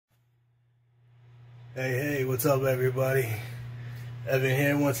Hey, what's up everybody? Evan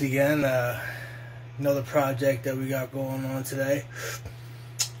here once again. Another project that we got going on today.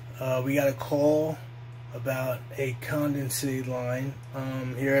 We got a call about a condensate line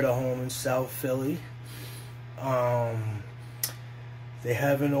here at a home in South Philly. They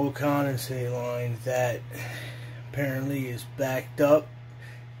have an old condensate line that apparently is backed up,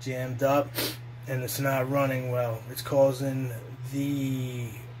 jammed up, and it's not running well. It's causing the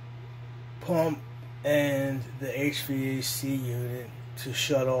pump and the HVAC unit to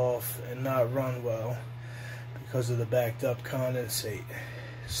shut off and not run well because of the backed up condensate.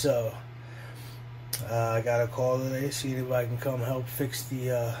 So I got a call today, see if I can come help fix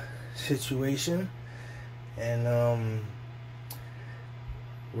the situation, and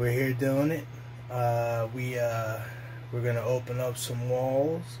we're here doing it. We're gonna open up some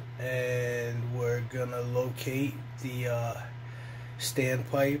walls and we're gonna locate the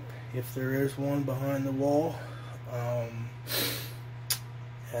standpipe, if there is one behind the wall.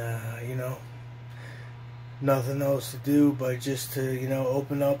 You know, nothing else to do but just to, you know,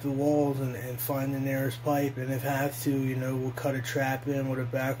 open up the walls and find the nearest pipe, and if have to, you know, we'll cut a trap in with a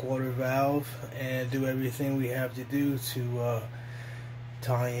backwater valve and do everything we have to do to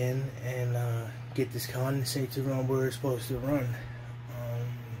tie in and get this condensate to run where it's supposed to run.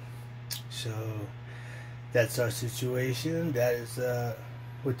 So that's our situation. That is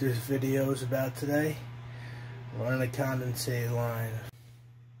what this video is about today. Running a condensate line.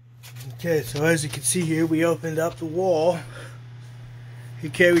 Okay, so as you can see here, we opened up the wall.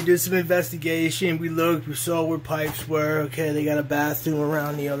 Okay, we did some investigation. We looked, we saw where pipes were. Okay, they got a bathroom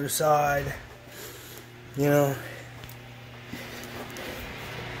around the other side. You know,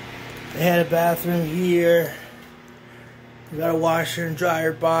 they had a bathroom here. We got a washer and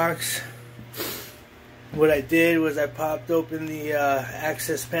dryer box. What I did was I popped open the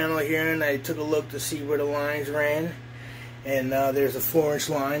access panel here and I took a look to see where the lines ran. And there's a 4-inch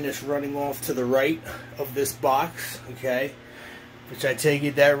line that's running off to the right of this box, okay? Which I take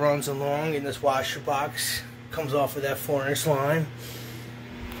it that runs along in this washer box, comes off of that 4-inch line.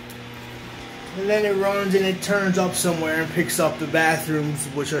 And then it runs and it turns up somewhere and picks up the bathrooms,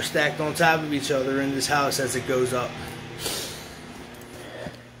 which are stacked on top of each other in this house as it goes up.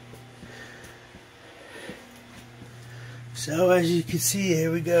 So as you can see,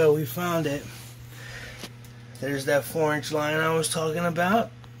 here we go, we found it. There's that 4-inch line I was talking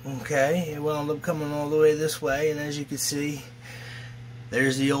about. Okay, it wound up coming all the way this way, and as you can see,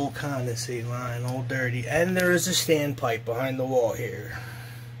 there's the old condensate line, all dirty. And there is a standpipe behind the wall here.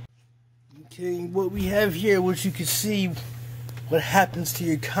 Okay, what we have here, which you can see what happens to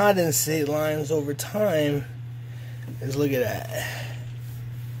your condensate lines over time, is look at that.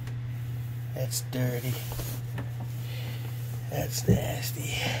 That's dirty. That's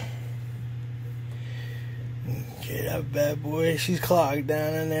nasty. Okay, that bad boy, she's clogged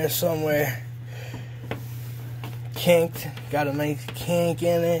down in there somewhere. Kinked, got a nice kink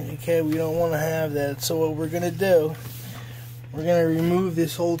in it. Okay, we don't want to have that. So what we're going to do, we're going to remove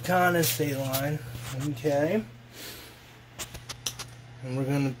this old condensate line. Okay. And we're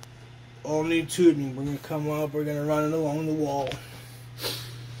going to, all new tubing, we're going to come up, we're going to run it along the wall.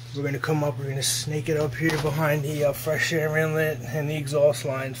 We're going to come up, we're going to snake it up here behind the fresh air inlet and the exhaust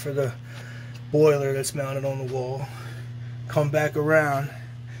lines for the boiler that's mounted on the wall. Come back around,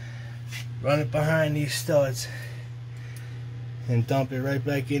 run it behind these studs, and dump it right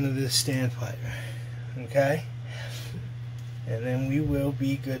back into this standpipe. Okay? And then we will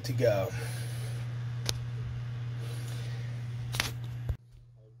be good to go.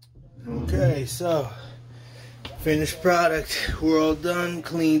 Okay, so finished product. We're all done,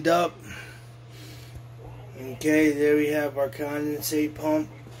 cleaned up. Okay, there we have our condensate pump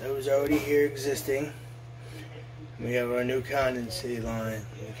that was already here existing. We have our new condensate line.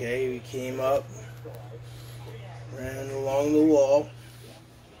 Okay, we came up, ran along the wall.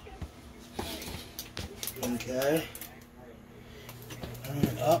 Okay,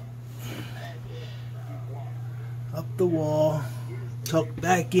 and up the wall, tucked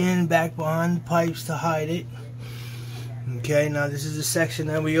back in, back behind the pipes to hide it. Okay, now this is the section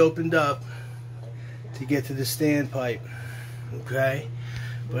that we opened up to get to the standpipe. Okay,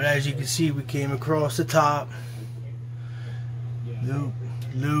 but as you can see, we came across the top, loop,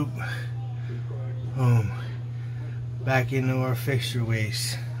 loop, boom, back into our fixture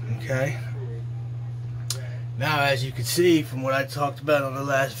waste. Okay, now as you can see from what I talked about on the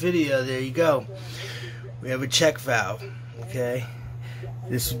last video, there you go, we have a check valve. Okay,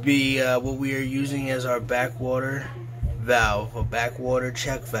 this would be what we are using as our backwater valve, a backwater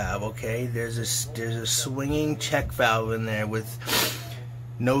check valve. Okay, there's a swinging check valve in there with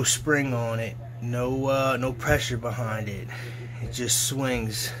no spring on it, no pressure behind it. It just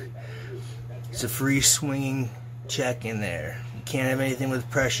swings. It's a free swinging check in there. You can't have anything with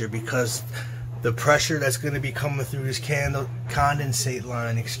pressure, because the pressure that's going to be coming through this condensate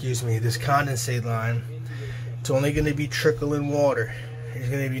line, this condensate line, it's only going to be trickling water. There's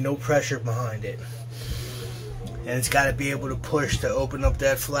going to be no pressure behind it. And it's got to be able to push to open up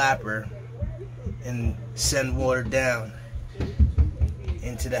that flapper and send water down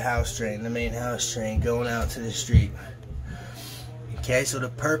into the house drain, the main house drain, going out to the street. Okay, so the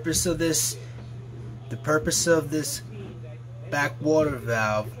purpose of this backwater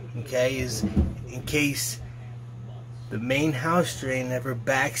valve, okay, is in case the main house drain ever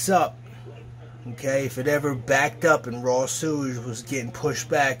backs up. Okay, if it ever backed up and raw sewage was getting pushed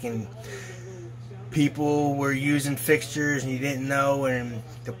back and people were using fixtures and you didn't know, and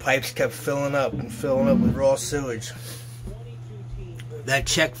the pipes kept filling up with raw sewage, that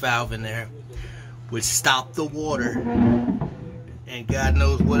check valve in there would stop the water, and God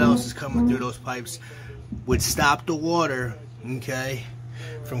knows what else is coming through those pipes, would stop the water, okay,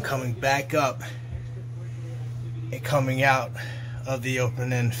 from coming back up and coming out of the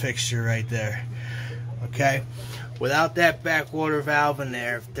open end fixture right there. Okay, without that backwater valve in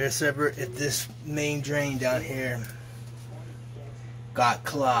there, if this main drain down here got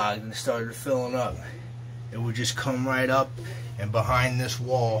clogged and started filling up, it would just come right up, and behind this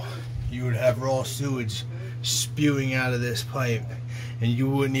wall you would have raw sewage spewing out of this pipe, and you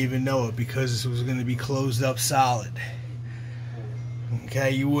wouldn't even know it, because this was going to be closed up solid.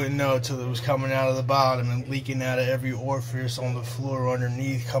 Okay, you wouldn't know until it was coming out of the bottom and leaking out of every orifice on the floor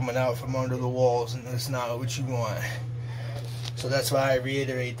underneath, coming out from under the walls, and that's not what you want. So that's why I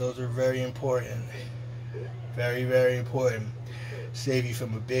reiterate, those are very important. Very, very important. Save you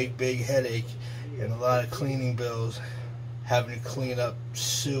from a big, big headache and a lot of cleaning bills, having to clean up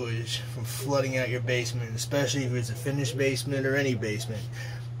sewage from flooding out your basement, especially if it's a finished basement or any basement.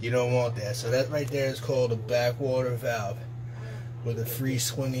 You don't want that. So that right there is called a backwater valve, with a free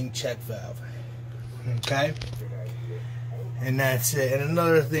swinging check valve. Okay, and that's it. And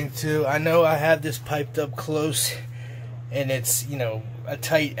another thing too, I know I have this piped up close and it's, you know, a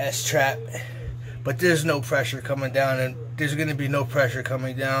tight S-trap, but there's no pressure coming down, and there's going to be no pressure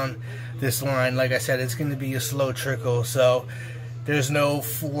coming down this line. Like I said, it's going to be a slow trickle, so there's no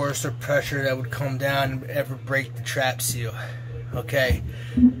force or pressure that would come down and ever break the trap seal. Okay,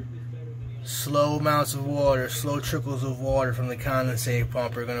 slow amounts of water, slow trickles of water from the condensate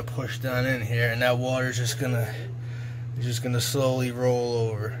pump are going to push down in here, and that water is just gonna slowly roll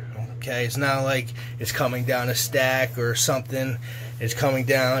over. Okay, it's not like it's coming down a stack or something. It's coming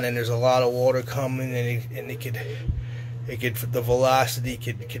down, and there's a lot of water coming, and the velocity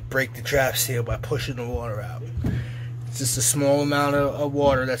could break the trap seal by pushing the water out. It's just a small amount of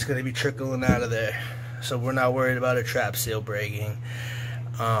water that's going to be trickling out of there, so we're not worried about a trap seal breaking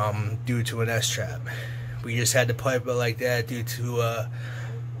due to an S-trap. We just had to pipe it like that due to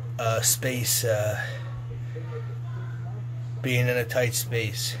space, being in a tight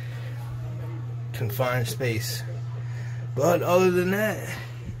space, confined space. But other than that,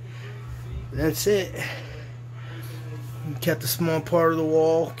 that's it. We kept a small part of the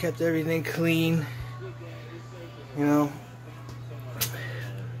wall, kept everything clean, you know.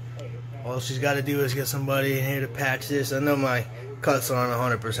 All she's got to do is get somebody in here to patch this. I know my cuts aren't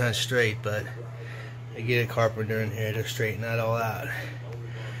 100% straight, but I get a carpenter in here to straighten that all out.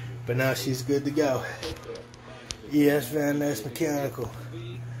 But now she's good to go. ES Van Ness Mechanical,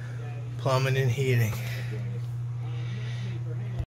 Plumbing and Heating.